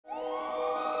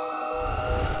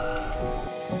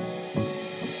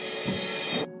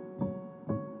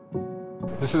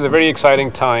This is a very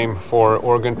exciting time for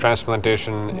organ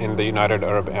transplantation in the United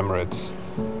Arab Emirates.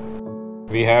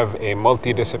 We have a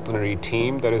multidisciplinary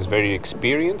team that is very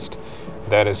experienced,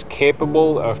 that is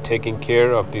capable of taking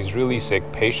care of these really sick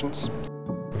patients.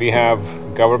 We have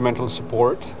governmental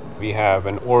support. We have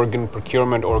an organ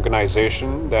procurement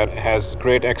organization that has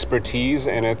great expertise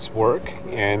in its work,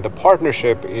 and the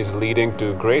partnership is leading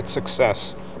to great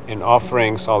success in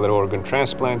offering solid organ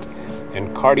transplant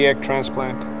and cardiac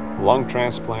transplant, lung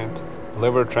transplant,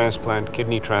 liver transplant,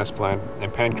 kidney transplant,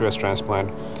 and pancreas transplant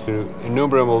to an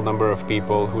innumerable number of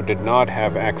people who did not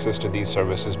have access to these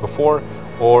services before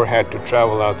or had to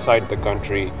travel outside the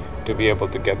country to be able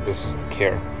to get this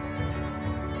care.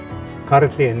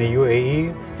 Currently in the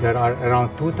UAE, there are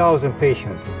around 2,000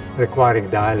 patients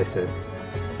requiring dialysis.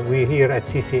 We here at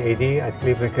CCAD at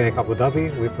Cleveland Clinic Abu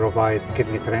Dhabi, we provide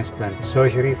kidney transplant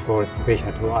surgery for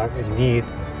patients who are in need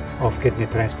of kidney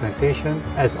transplantation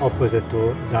as opposite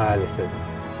to dialysis.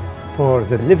 For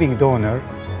the living donor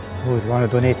who is going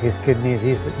to donate his kidneys,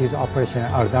 these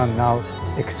operations are done now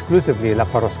exclusively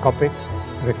laparoscopic,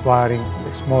 requiring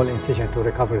a small incision to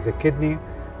recover the kidney,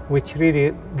 which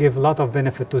really give a lot of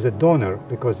benefit to the donor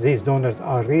because these donors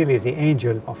are really the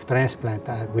angel of transplant.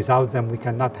 Without them, we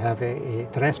cannot have a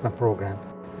transplant program.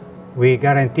 We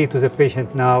guarantee to the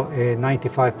patient now a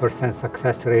 95%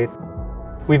 success rate.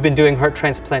 We've been doing heart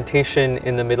transplantation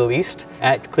in the Middle East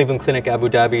at Cleveland Clinic Abu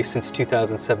Dhabi since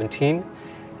 2017.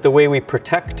 The way we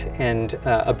protect and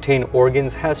obtain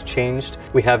organs has changed.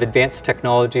 We have advanced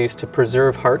technologies to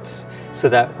preserve hearts so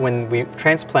that when we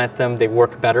transplant them, they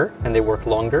work better and they work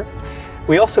longer.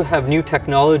 We also have new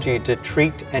technology to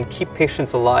treat and keep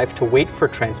patients alive to wait for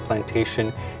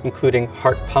transplantation, including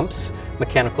heart pumps,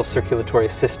 mechanical circulatory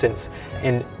assistance,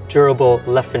 and durable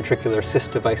left ventricular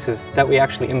assist devices that we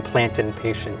actually implant in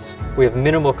patients. We have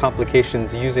minimal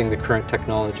complications using the current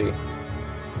technology.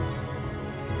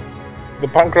 The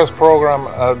pancreas program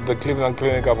at the Cleveland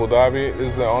Clinic Abu Dhabi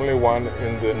is the only one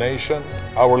in the nation.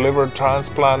 Our liver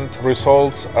transplant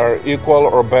results are equal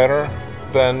or better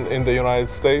than in the United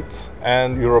States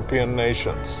and European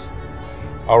nations.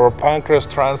 Our pancreas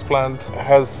transplant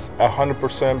has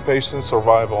 100% patient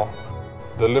survival.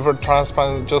 The liver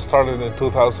transplant just started in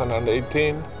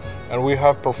 2018, and we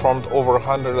have performed over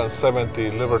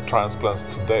 170 liver transplants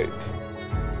to date.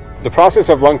 The process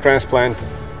of lung transplant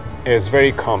is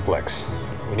very complex.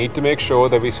 We need to make sure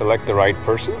that we select the right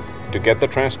person to get the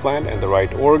transplant and the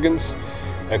right organs.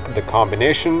 The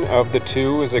combination of the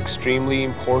two is extremely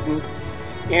important.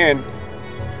 And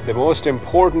the most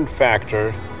important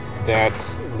factor that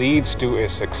leads to a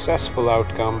successful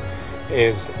outcome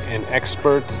is an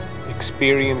expert,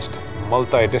 experienced,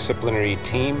 multidisciplinary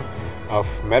team of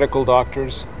medical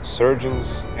doctors,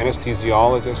 surgeons,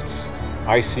 anesthesiologists,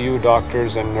 ICU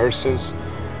doctors and nurses,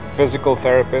 physical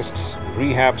therapists,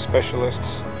 rehab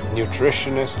specialists,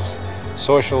 nutritionists,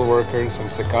 social workers,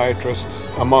 and psychiatrists,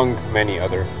 among many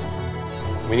others.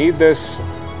 We need this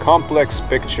complex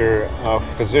picture of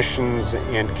physicians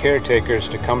and caretakers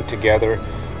to come together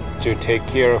to take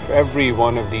care of every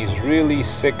one of these really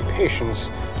sick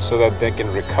patients so that they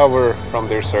can recover from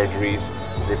their surgeries,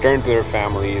 return to their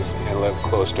families, and live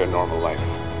close to a normal life.